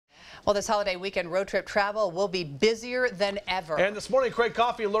Well, this holiday weekend road trip travel will be busier than ever. And this morning, Craig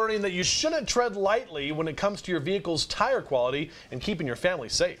Coffey learning that you shouldn't tread lightly when it comes to your vehicle's tire quality and keeping your family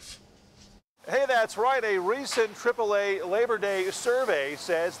safe. Hey, that's right. A recent AAA Labor Day survey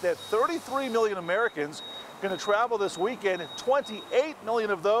says that 33 million Americans are going to travel this weekend, 28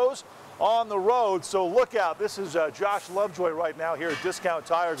 million of those on the road. So look out. This is Josh Lovejoy right now here at Discount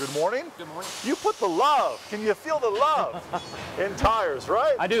Tire. Good morning. Good morning. You put the love. Can you feel the love in tires,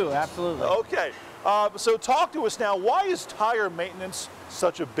 right? I do, absolutely. Okay. So talk to us now. Why is tire maintenance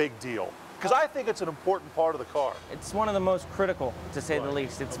such a big deal? Because I think it's an important part of the car. It's one of the most critical, to say the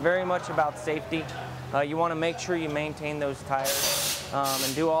least. It's very much about safety. You want to make sure you maintain those tires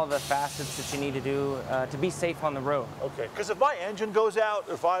and do all the facets that you need to do to be safe on the road. Okay, because if my engine goes out,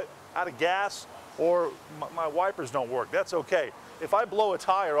 if I'm out of gas, or my wipers don't work, that's okay. If I blow a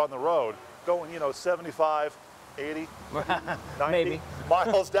tire on the road, going, 75, 80, 90 Maybe.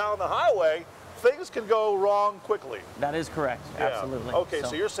 miles down the highway, things can go wrong quickly. That is correct, Yeah. absolutely. Okay,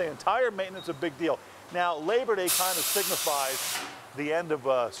 so you're saying tire maintenance is a big deal. Now, Labor Day kind of signifies the end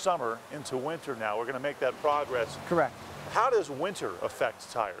of summer into winter now. We're going to make that progress. Correct. How does winter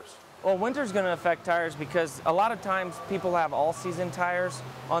affect tires? Well, winter's going to affect tires because a lot of times people have all-season tires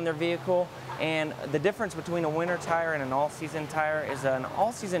on their vehicle, and the difference between a winter tire and an all-season tire is an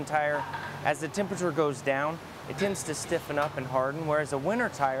all-season tire, as the temperature goes down, it tends to stiffen up and harden, whereas a winter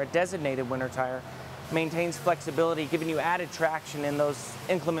tire, a designated winter tire, maintains flexibility, giving you added traction in those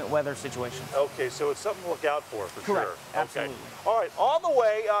inclement weather situations. Okay, so it's something to look out for Correct. sure. Absolutely. Okay. All right, on the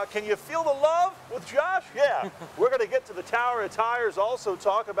way, can you feel the love with Josh? Yeah. We're going to get to the Tower of Tires, also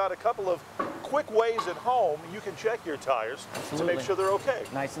talk about a couple of quick ways at home you can check your tires to make sure they're okay.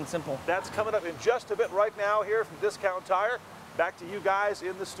 Nice and simple. That's coming up in just a bit right now here from Discount Tire. Back to you guys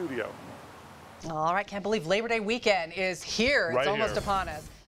in the studio. All right, can't believe Labor Day weekend is here. It's almost upon us.